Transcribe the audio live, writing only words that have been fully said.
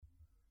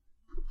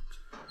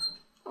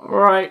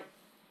Right.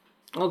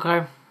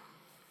 Okay.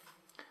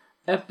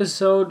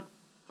 Episode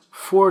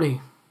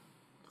 40.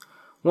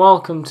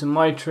 Welcome to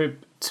my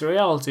trip to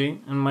reality,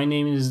 and my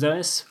name is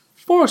Dennis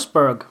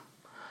Forsberg.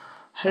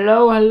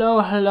 Hello.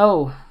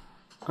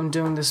 I'm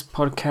doing this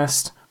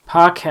podcast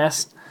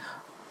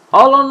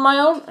all on my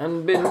own,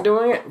 and been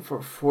doing it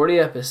for 40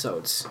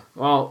 episodes.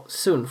 Well,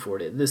 soon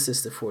 40. This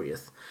is the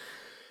 40th.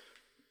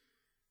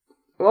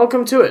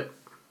 Welcome to it.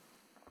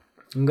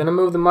 I'm gonna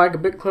move the mic a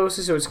bit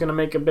closer so it's gonna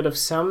make a bit of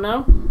sound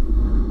now.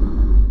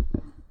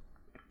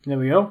 There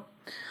we go.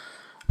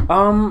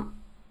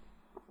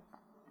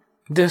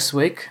 This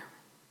week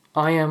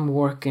I am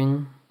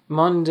working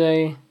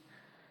Monday,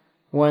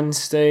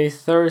 Wednesday,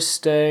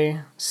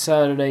 Thursday,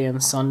 Saturday,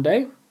 and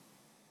Sunday.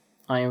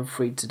 I am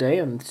free today,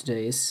 and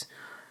today is,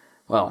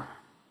 well,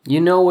 you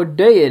know what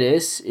day it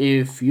is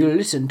if you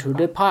listen to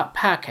the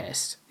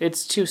podcast.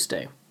 It's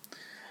Tuesday.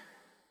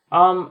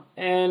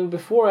 And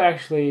before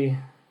actually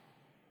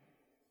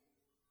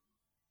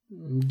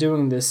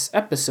doing this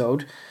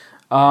episode,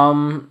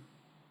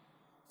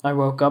 I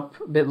woke up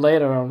a bit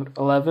late, around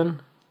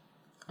 11.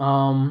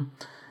 And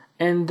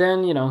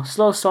then,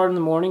 slow start in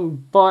the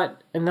morning,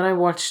 and then I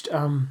watched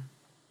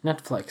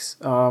Netflix,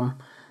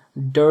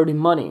 Dirty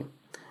Money.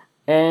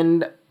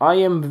 And I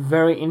am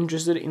very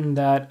interested in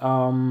that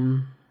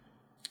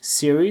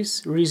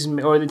series,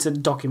 or it's a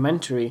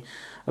documentary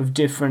of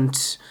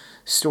different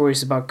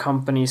stories about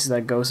companies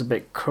that goes a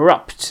bit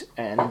corrupt,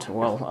 and,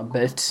 well, a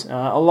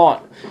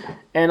lot.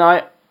 And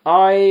I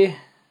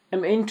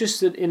am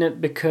interested in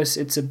it because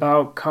it's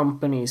about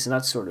companies and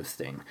that sort of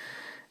thing.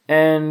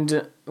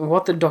 And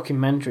what the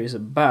documentary is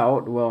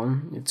about,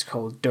 well, it's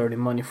called Dirty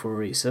Money for a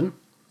reason.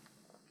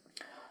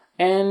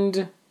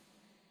 And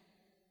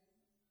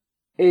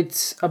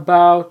it's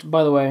about,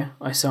 by the way,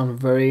 I sound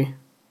very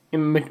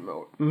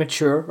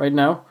immature right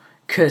now,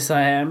 because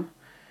I am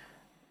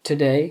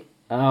today.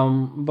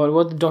 But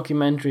what the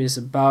documentary is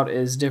about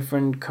is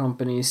different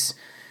companies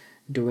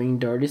doing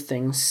dirty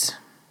things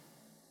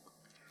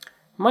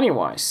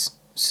money-wise.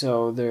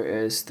 So there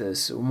is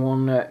this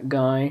one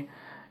guy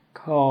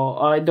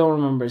called, I don't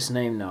remember his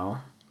name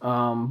now,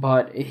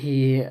 but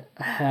he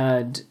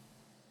had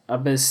a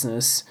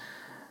business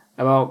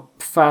about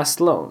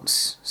fast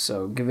loans.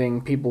 So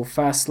giving people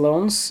fast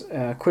loans,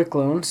 quick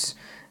loans,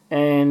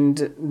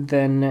 and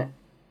then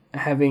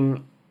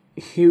having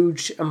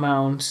huge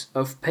amounts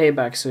of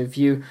payback. So if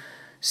you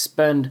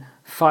spend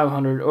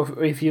 $500,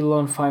 or if you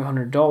loan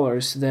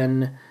 $500,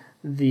 then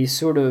the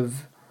sort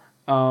of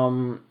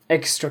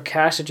extra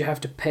cash that you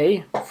have to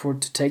pay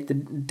to take the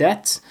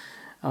debt,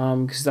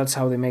 because that's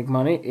how they make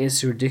money,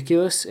 is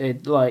ridiculous.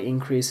 It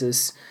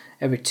increases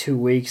every 2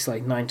 weeks,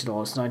 like $90,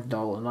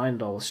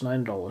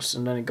 $9,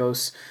 and then it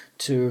goes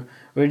to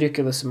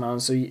ridiculous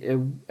amounts.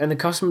 And the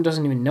customer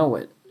doesn't even know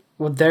it.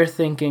 What they're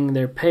thinking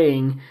they're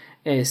paying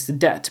is the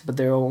debt, but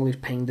they're only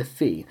paying the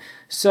fee.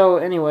 So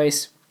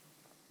anyways,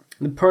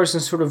 the person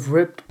sort of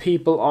ripped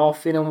people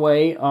off in a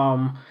way.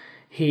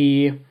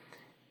 He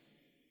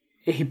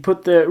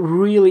put the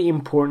really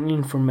important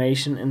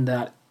information in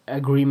that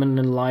agreement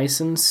and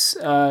license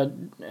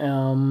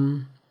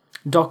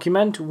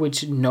document,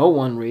 which no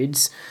one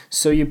reads.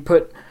 So you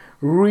put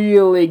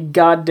really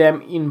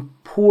goddamn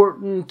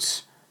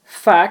important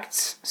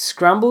facts,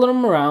 scramble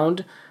them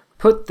around,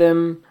 put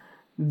them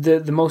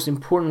the most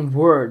important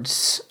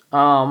words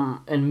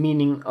and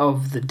meaning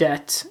of the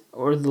debt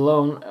or the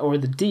loan or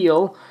the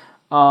deal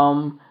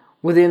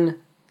within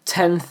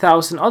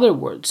 10,000 other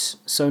words,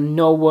 so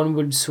no one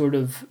would sort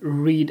of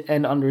read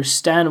and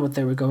understand what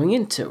they were going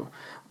into.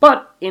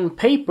 But in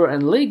paper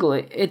and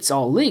legally, it's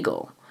all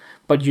legal,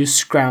 but you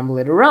scramble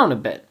it around a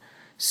bit,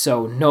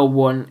 so no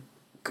one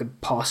could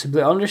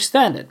possibly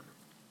understand it.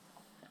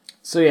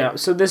 So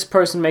this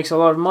person makes a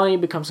lot of money,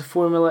 becomes a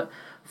formula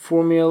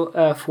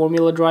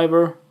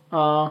driver,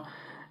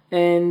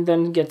 and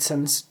then gets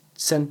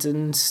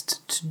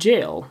sentenced to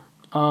jail.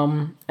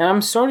 And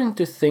I'm starting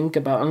to think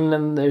about, and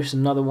then there's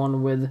another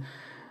one with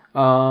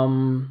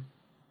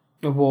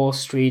Wall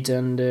Street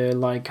and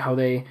how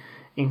they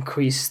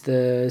increase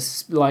the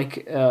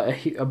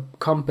a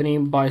company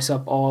buys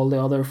up all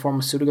the other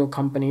pharmaceutical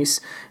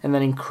companies and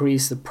then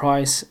increase the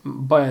price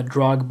by a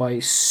drug by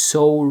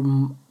so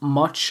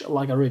much,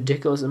 like a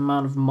ridiculous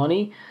amount of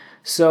money.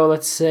 So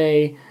let's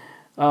say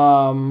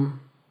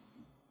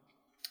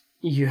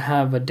you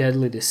have a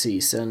deadly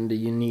disease and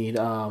you need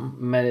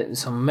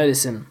some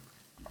medicine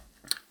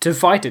to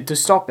fight it, to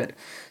stop it.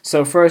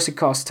 So first it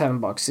costs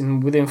 $10,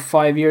 and within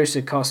 5 years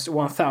it costs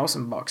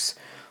 $1,000.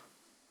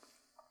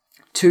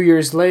 2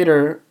 years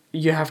later,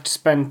 you have to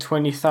spend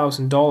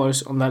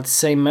 $20,000 on that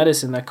same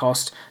medicine that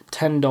cost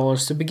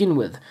 $10 to begin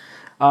with.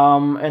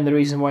 And the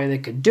reason why they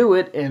could do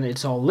it, and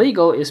it's all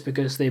legal, is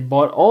because they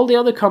bought all the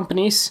other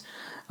companies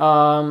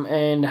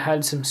and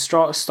had some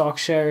stock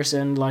shares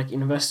and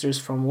investors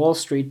from Wall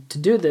Street to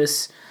do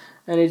this,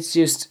 and it's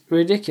just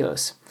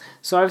ridiculous.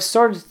 So I've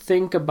started to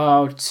think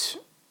about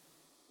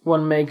what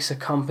makes a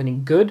company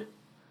good,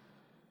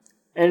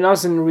 and it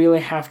doesn't really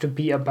have to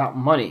be about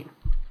money.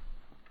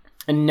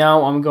 And now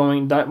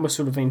that was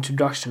sort of an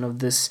introduction of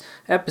this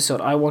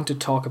episode. I want to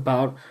talk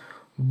about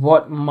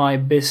what my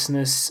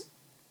business,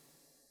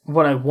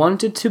 what I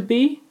want it to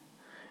be,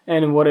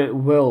 and what it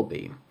will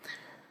be.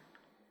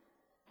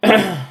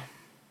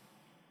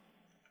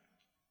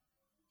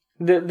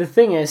 The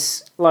thing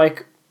is,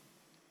 like,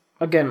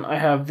 again, I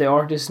have the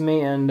artist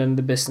me and then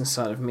the business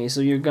side of me.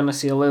 So you're gonna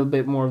see a little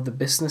bit more of the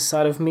business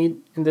side of me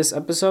in this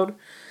episode.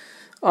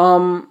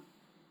 Because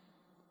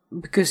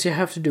you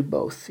have to do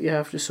both. You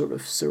have to sort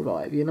of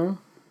survive, you know?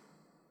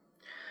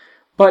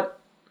 But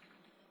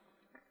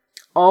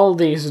all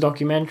these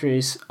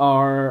documentaries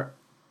are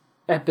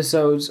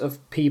episodes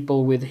of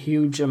people with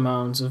huge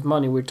amounts of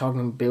money. We're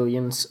talking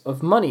billions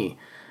of money.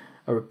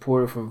 A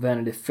reporter from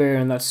Vanity Fair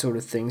and that sort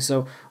of thing.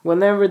 So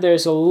whenever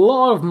there's a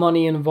lot of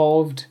money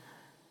involved,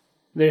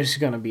 there's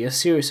gonna be a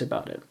series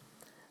about it.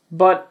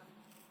 But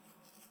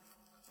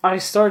I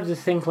started to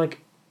think,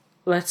 like,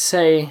 let's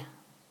say,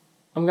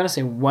 I'm gonna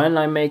say when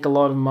I make a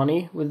lot of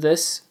money with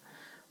this,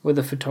 with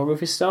the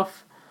photography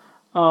stuff,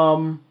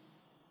 and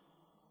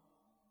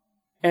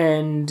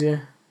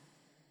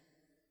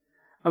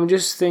I'm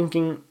just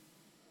thinking,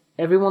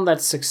 everyone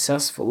that's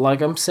successful,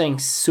 like I'm saying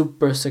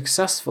super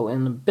successful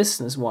in the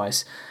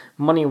business-wise,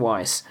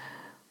 money-wise,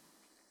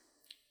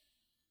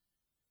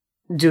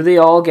 do they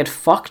all get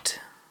fucked?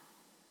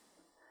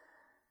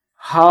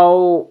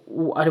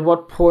 At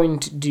what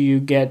point do you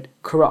get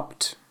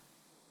corrupt?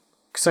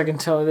 Because I can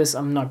tell you this,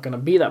 I'm not going to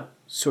be that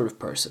sort of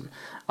person.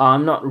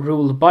 I'm not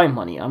ruled by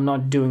money. I'm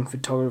not doing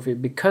photography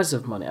because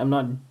of money. I'm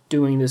not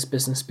doing this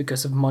business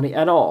because of money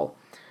at all.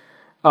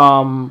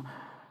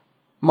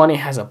 Money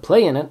has a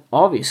play in it,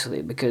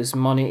 obviously, because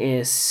money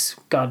is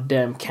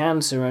goddamn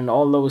cancer and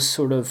all those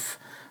sort of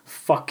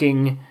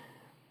fucking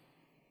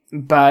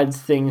bad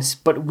things,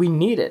 but we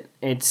need it.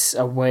 It's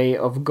a way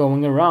of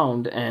going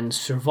around and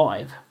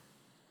survive.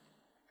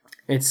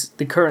 It's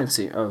the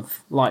currency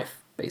of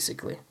life,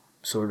 basically,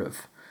 sort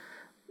of.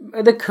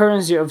 The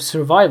currency of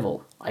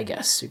survival, I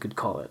guess you could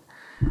call it.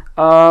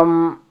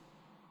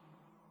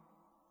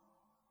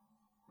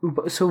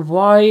 So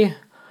why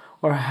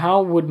or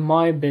how would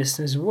my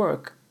business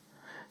work?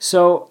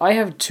 So I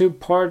have two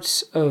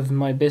parts of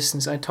my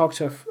business. I talked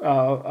to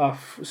a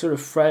sort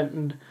of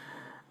friend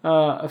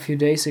a few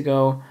days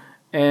ago,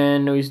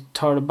 and we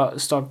talked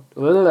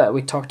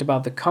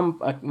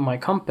about my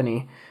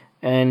company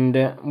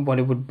and what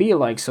it would be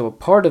like. So a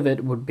part of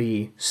it would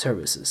be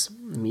services,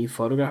 me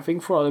photographing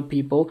for other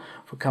people,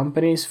 for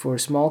companies, for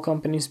small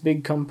companies,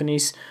 big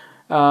companies,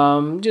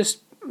 just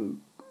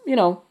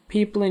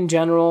people in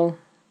general,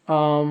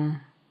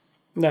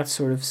 that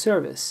sort of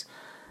service.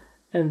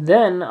 And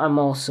then I'm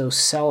also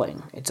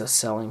selling. It's a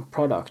selling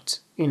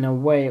product in a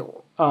way.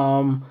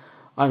 I'm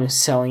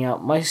selling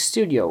out my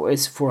studio.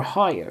 It's for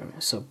hire,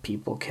 so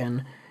people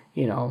can,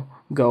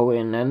 go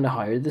in and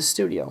hire the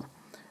studio.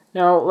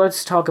 Now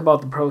let's talk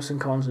about the pros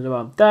and cons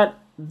about that.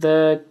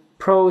 The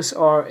pros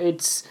are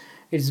it's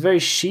very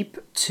cheap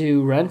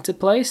to rent a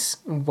place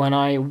when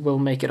I will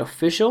make it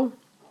official,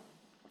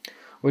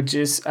 which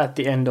is at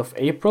the end of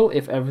April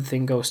if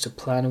everything goes to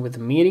plan with the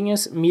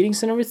meetings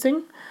and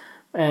everything.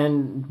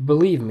 And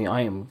believe me,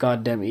 I am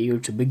goddamn eager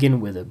to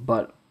begin with it,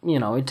 but,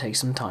 it takes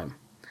some time.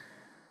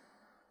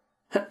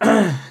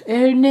 Oh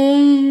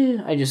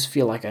no! I just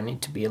feel like I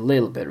need to be a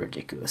little bit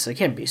ridiculous. I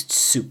can't be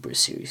super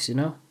serious,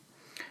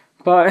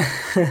 But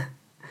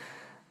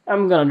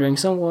I'm gonna drink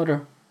some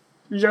water.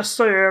 Yes,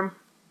 I am.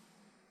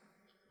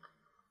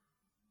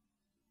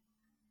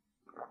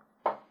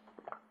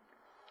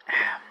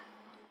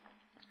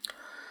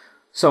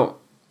 So,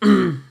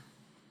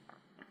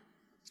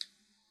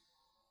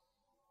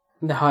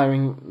 the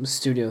hiring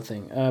studio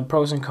thing.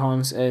 Pros and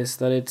cons is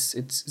that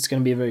it's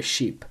gonna be very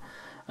cheap,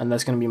 and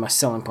that's gonna be my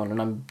selling point,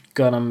 and I'm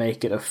gonna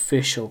make it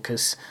official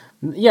because,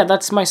 yeah,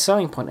 that's my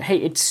selling point. Hey,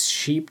 it's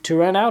cheap to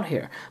rent out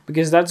here,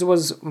 because that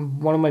was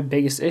one of my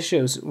biggest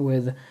issues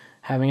with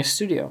having a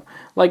studio.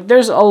 Like,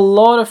 there's a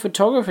lot of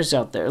photographers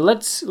out there.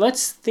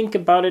 Let's think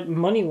about it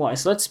money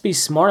wise. Let's be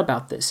smart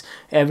about this.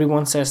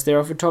 Everyone says they're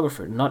a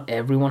photographer. Not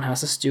everyone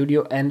has a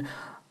studio and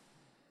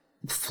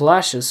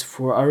flashes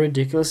for a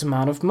ridiculous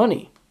amount of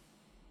money.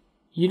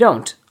 You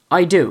don't.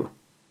 I do.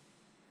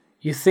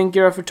 You think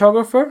you're a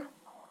photographer?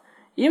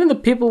 Even the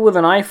people with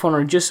an iPhone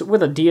or just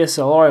with a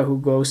DSLR who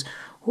goes,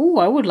 "Ooh,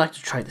 I would like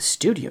to try the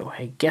studio."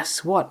 Hey,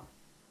 guess what?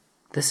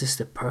 This is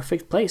the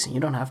perfect place, and you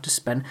don't have to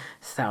spend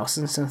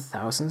thousands and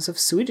thousands of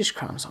Swedish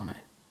crowns on it.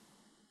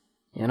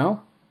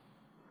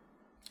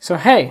 So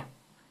hey,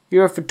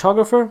 you're a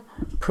photographer?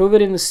 Prove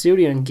it in the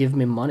studio and give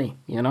me money,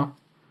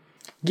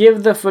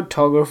 Give the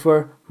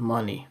photographer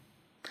money.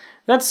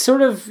 That's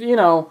sort of,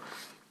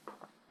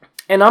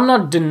 and I'm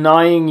not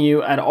denying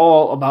you at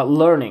all about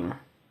learning.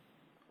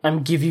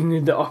 I'm giving you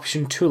the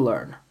option to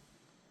learn.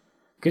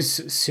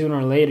 Because sooner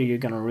or later you're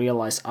going to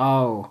realize,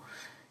 oh,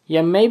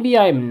 yeah, maybe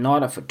I'm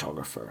not a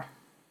photographer.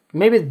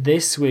 Maybe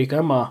this week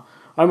I'm a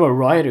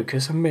writer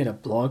because I made a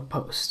blog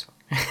post.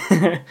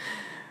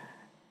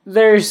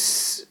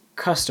 There's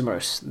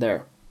customers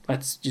there.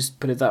 Let's just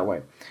put it that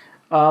way.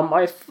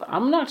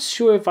 I'm not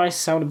sure if I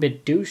sound a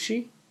bit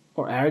douchey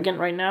or arrogant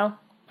right now.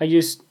 I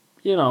just,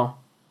 I'm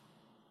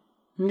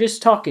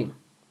just talking.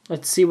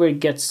 Let's see where it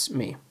gets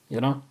me,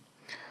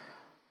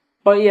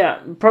 But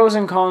yeah, pros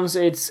and cons.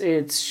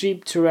 It's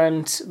cheap to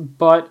rent,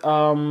 but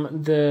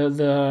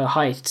the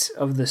height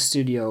of the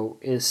studio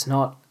is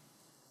not.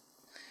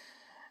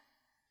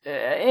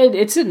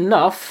 It's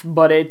enough,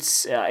 but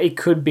it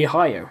could be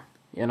higher.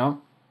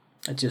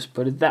 I just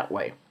put it that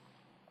way.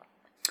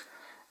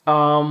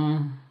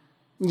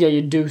 Yeah,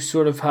 you do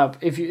sort of have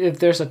if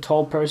there's a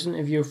tall person,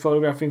 if you're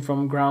photographing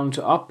from ground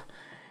to up,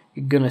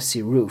 you're gonna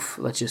see roof.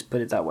 Let's just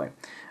put it that way.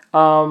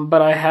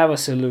 But I have a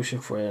solution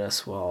for it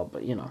as well.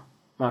 But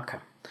okay.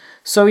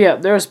 So yeah,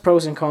 there's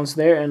pros and cons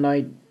there, and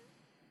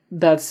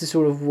that's the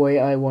sort of way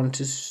I want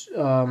to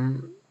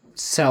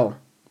sell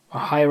or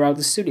hire out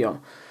the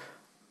studio.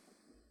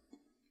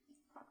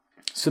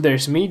 So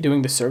there's me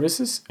doing the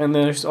services, and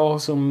there's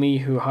also me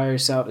who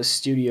hires out a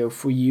studio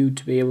for you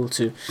to be able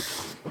to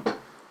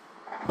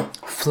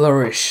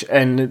flourish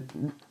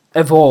and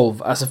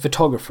evolve as a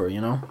photographer,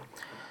 And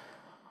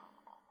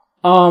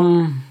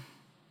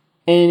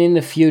in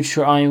the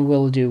future, I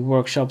will do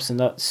workshops and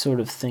that sort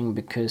of thing,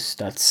 because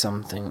that's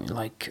something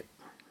like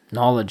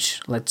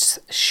knowledge. Let's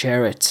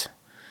share it.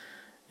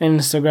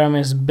 Instagram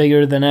is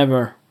bigger than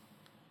ever,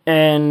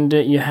 and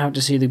you have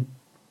to see the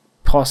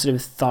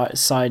positive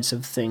sides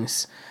of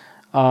things,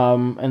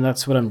 and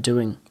that's what I'm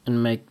doing,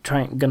 and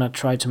gonna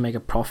try to make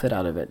a profit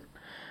out of it,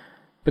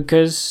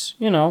 because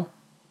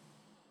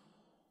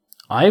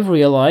I've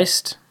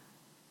realized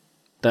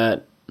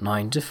that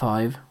 9 to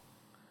 5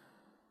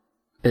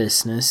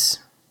 business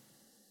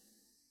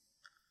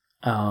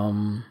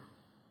 9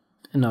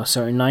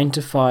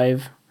 to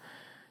 5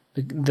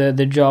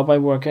 the job I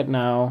work at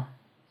now,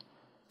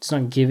 it's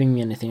not giving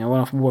me anything. I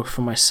want to work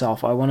for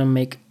myself. I want to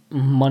make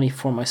money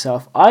for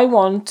myself. I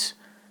want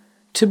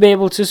to be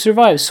able to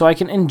survive so I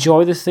can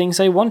enjoy the things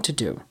I want to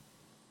do,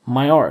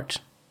 my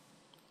art,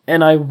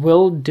 and I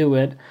will do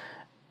it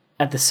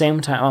at the same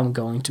time I'm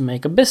going to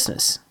make a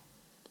business.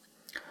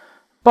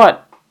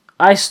 But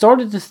I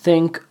started to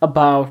think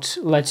about,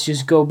 let's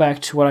just go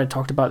back to what I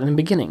talked about in the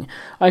beginning.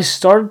 I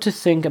started to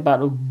think about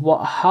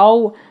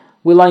how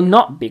will I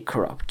not be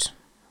corrupt?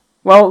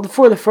 Well,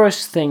 for the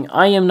first thing,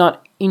 I am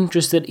not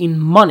interested in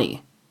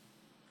money.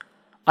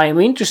 I am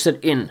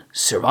interested in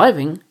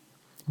surviving,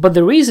 but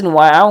the reason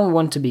why I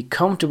want to be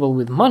comfortable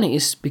with money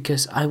is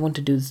because I want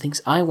to do the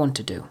things I want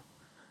to do.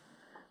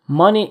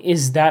 Money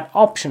is that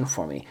option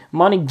for me.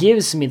 Money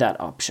gives me that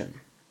option.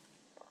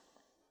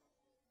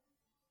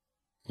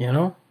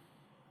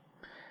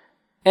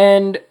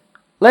 And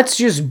let's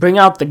just bring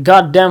out the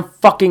goddamn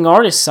fucking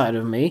artist side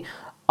of me.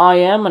 I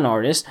am an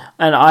artist,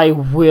 and I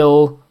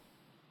will...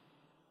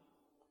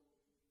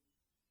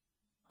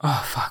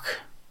 Oh,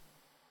 fuck.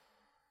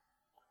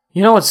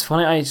 You know what's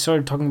funny? I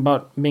started talking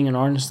about being an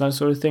artist, that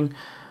sort of thing.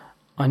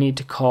 I need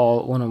to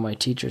call one of my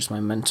teachers, my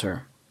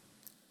mentor.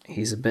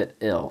 He's a bit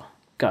ill.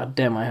 God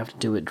damn, I have to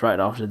do it right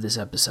after this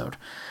episode.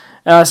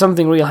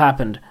 Something real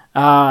happened.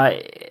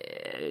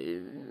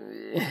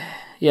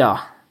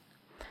 Yeah.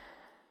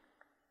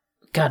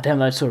 God damn,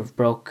 that sort of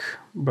broke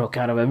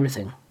out of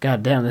everything.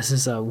 God damn, this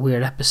is a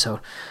weird episode.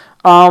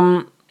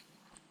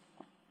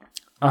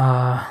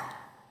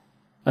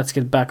 Let's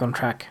get back on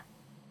track.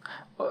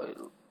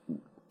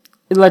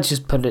 Let's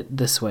just put it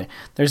this way.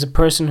 There's a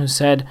person who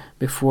said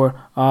before,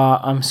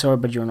 I'm sorry,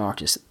 but you're an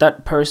artist.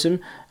 That person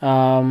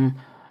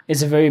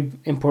is a very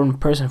important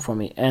person for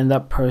me. And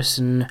that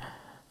person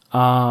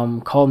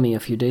called me a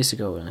few days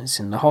ago, and he's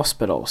in the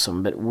hospital, so I'm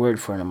a bit worried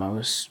for him.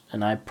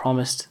 I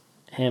promised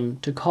him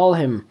to call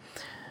him,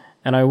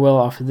 and I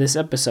will after this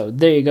episode.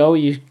 There you go.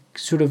 You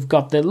sort of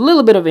got the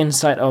little bit of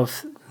insight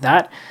of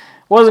that.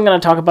 Wasn't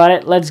going to talk about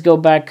it. Let's go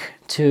back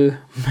to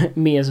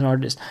me as an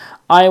artist.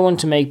 I want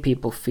to make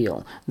people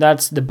feel.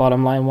 That's the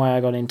bottom line why I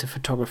got into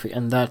photography,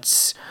 and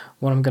that's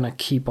what I'm going to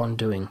keep on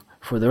doing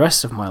for the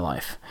rest of my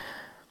life.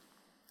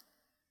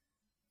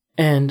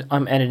 And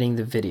I'm editing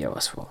the video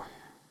as well.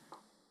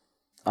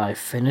 I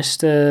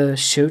finished the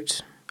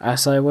shoot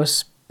as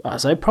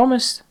I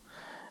promised,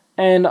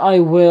 and I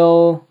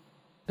will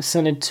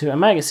send it to a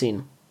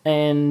magazine,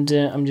 and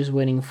I'm just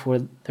waiting for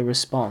the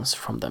response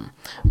from them.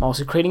 I'm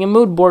also creating a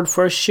mood board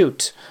for a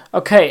shoot.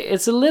 Okay,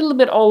 it's a little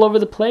bit all over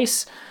the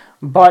place,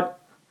 but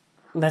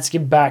let's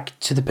get back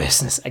to the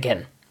business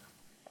again.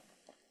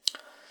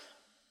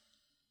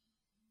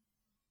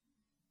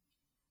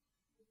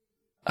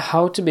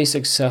 How to be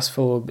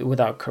successful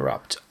without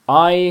corrupt.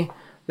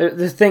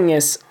 The thing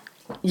is,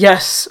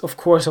 yes, of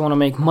course I want to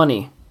make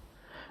money,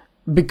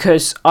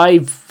 because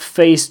I've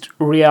faced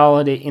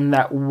reality in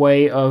that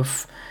way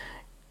of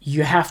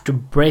you have to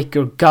break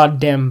your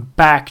goddamn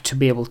back to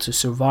be able to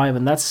survive,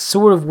 and that's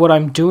sort of what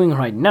I'm doing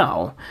right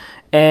now.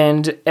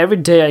 And every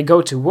day I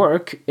go to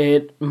work,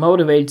 it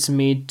motivates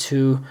me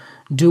to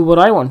do what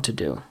I want to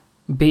do,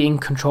 be in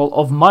control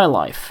of my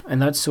life, and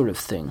that sort of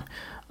thing.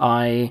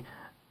 I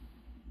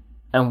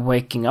am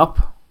waking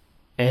up,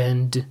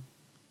 and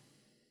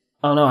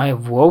I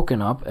have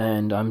woken up,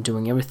 and I'm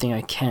doing everything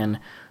I can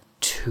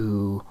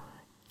to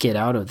get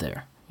out of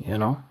there, you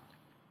know?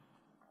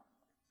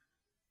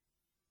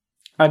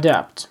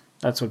 Adapt.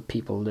 That's what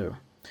people do.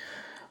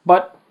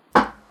 But,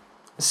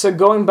 so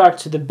going back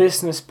to the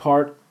business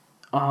part,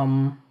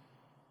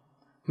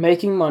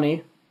 making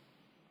money,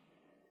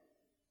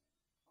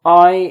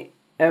 I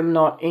am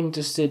not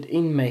interested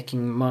in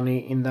making money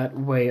in that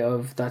way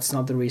of, that's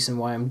not the reason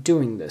why I'm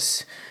doing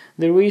this.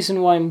 The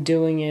reason why I'm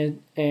doing it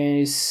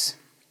is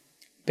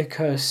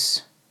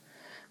because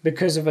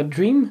of a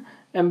dream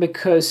and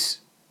because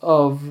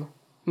of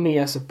me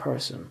as a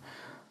person.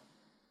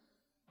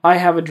 I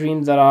have a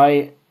dream that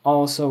I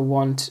also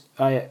want.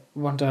 I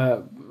want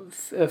a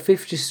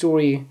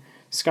 50-story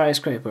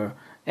skyscraper,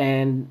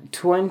 and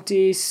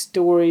 20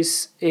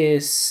 stories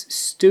is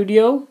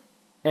studio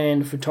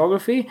and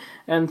photography,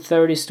 and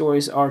 30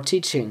 stories are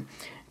teaching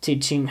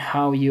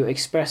how you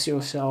express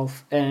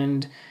yourself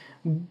and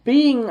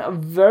being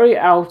very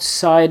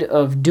outside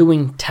of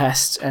doing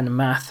tests and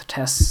math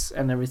tests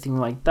and everything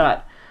like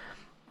that.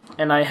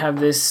 And I have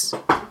this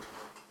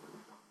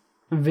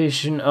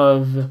vision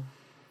of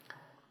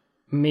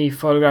me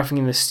photographing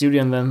in the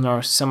studio, and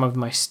then some of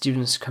my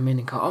students come in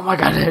and go, "Oh my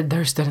god,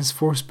 there's Dennis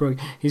Forsberg,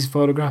 he's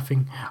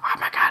photographing, oh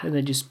my god," and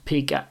they just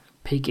peek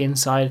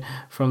inside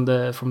from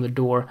the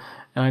door,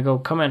 and I go,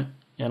 "Come in,"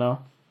 you know,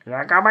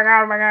 like, oh my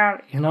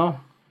god, you know.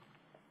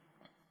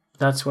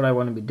 That's what I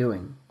want to be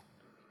doing.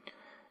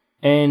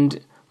 And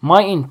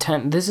my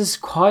intent, this is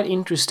quite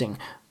interesting,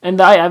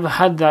 and I've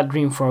had that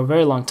dream for a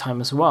very long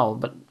time as well,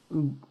 but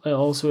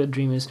also a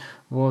dream is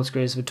world's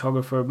greatest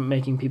photographer,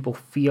 making people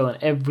feel,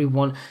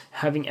 and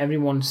having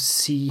everyone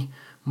see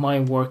my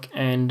work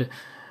and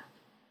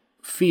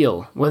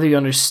feel, whether you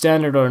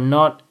understand it or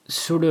not,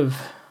 sort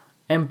of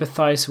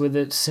empathize with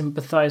it,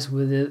 sympathize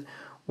with it,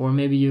 or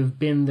maybe you've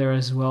been there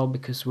as well,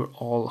 because we're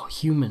all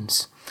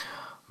humans.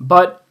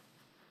 But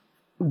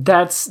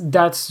that's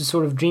the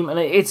sort of dream, and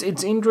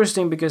it's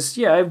interesting because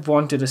I've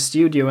wanted a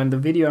studio, and the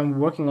video I'm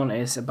working on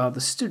is about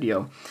the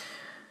studio.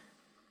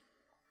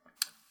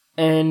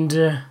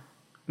 And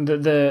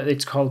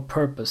it's called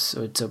Purpose,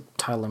 so it's a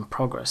title in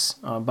progress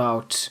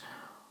about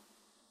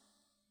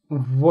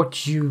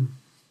what you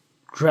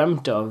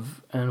dreamt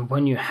of and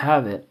when you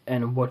have it,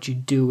 and what you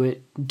do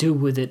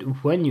with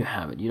it when you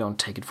have it. You don't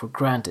take it for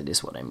granted,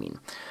 is what I mean.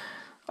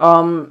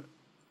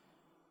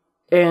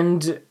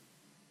 And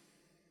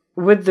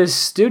with this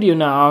studio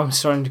now, I'm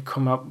starting to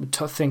come up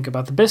to think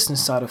about the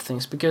business side of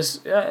things, because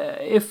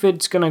if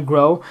it's gonna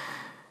grow,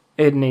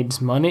 it needs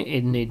money,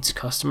 it needs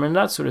customer, and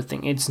that sort of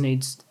thing. It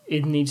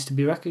needs to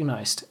be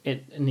recognized.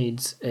 It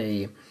needs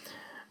a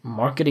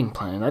marketing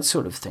plan, that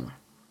sort of thing.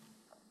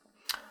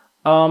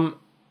 And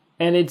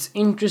it's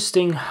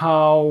interesting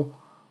how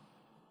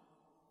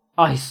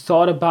I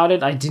thought about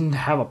it. I didn't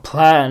have a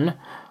plan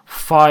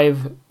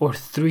 5 or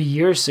 3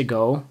 years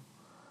ago,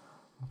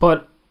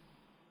 but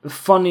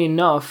funny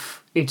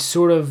enough, it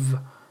sort of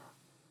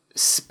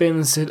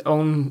spins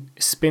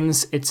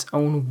its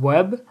own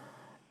web,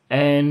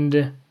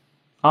 and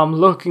I'm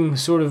looking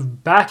sort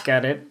of back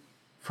at it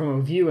from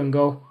a view and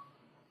go,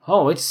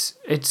 oh, it's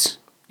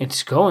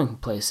going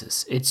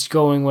places. It's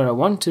going where I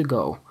want to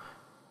go.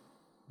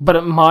 But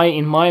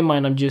in my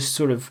mind, I'm just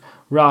sort of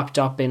wrapped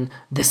up in,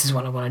 this is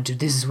what I want to do.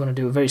 This is what I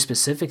do. Very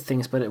specific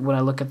things. But when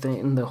I look at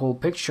in the whole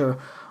picture,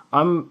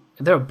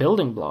 there are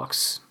building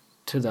blocks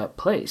to that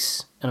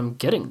place, and I'm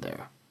getting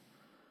there.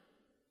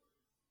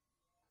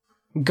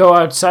 Go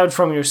outside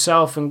from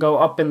yourself and go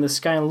up in the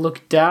sky and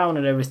look down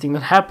at everything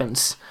that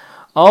happens.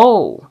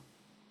 Oh,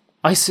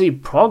 I see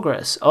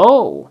progress.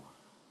 Oh,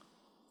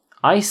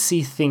 I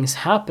see things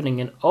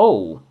happening, and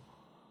oh,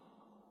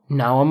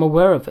 now I'm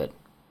aware of it.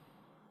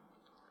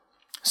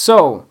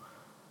 So,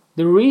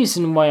 the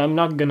reason why I'm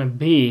not gonna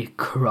be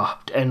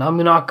corrupt and I'm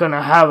not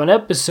gonna have an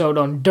episode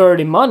on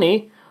dirty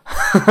money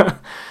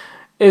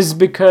is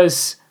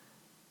because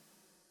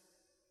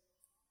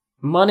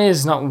money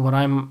is not what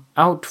I'm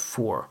out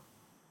for.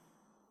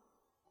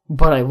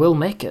 But I will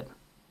make it.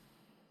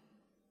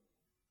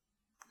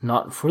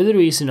 Not for the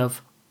reason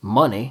of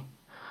money,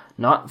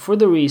 not for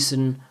the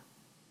reason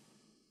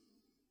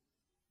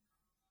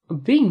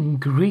of being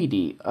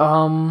greedy.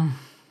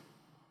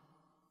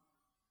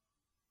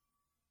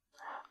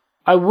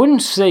 I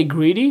wouldn't say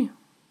greedy.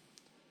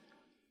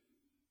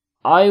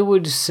 I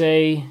would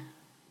say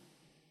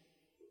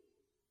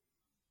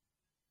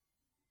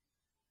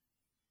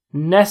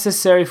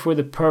necessary for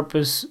the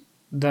purpose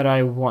that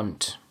I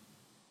want.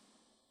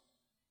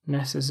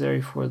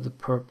 Necessary for the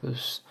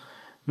purpose.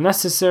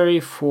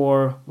 Necessary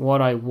for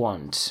what I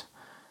want.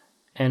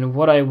 And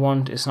what I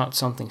want is not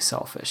something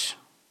selfish.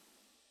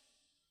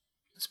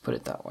 Let's put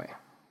it that way.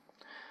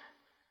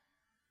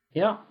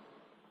 Yeah.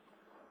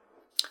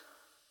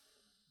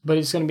 But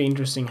it's going to be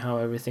interesting how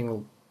everything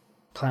will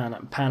pan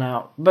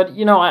out. But,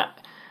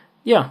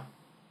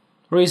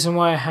 reason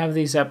why I have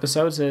these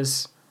episodes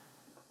is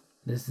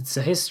it's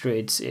a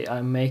history.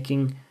 I'm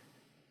making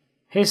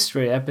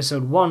history.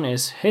 Episode 1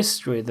 is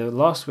history. The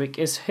last week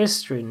is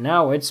history.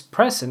 Now it's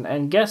present.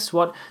 And guess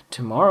what?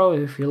 Tomorrow,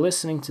 if you're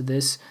listening to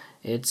this,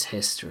 it's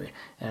history,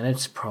 and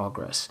it's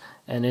progress,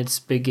 and it's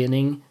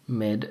beginning,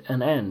 mid,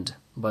 and end.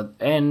 But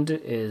end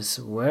is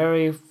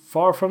very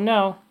far from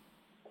now.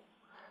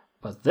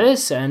 But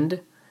this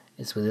end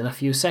is within a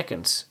few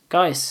seconds.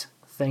 Guys,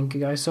 thank you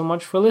guys so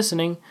much for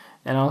listening,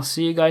 and I'll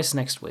see you guys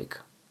next week.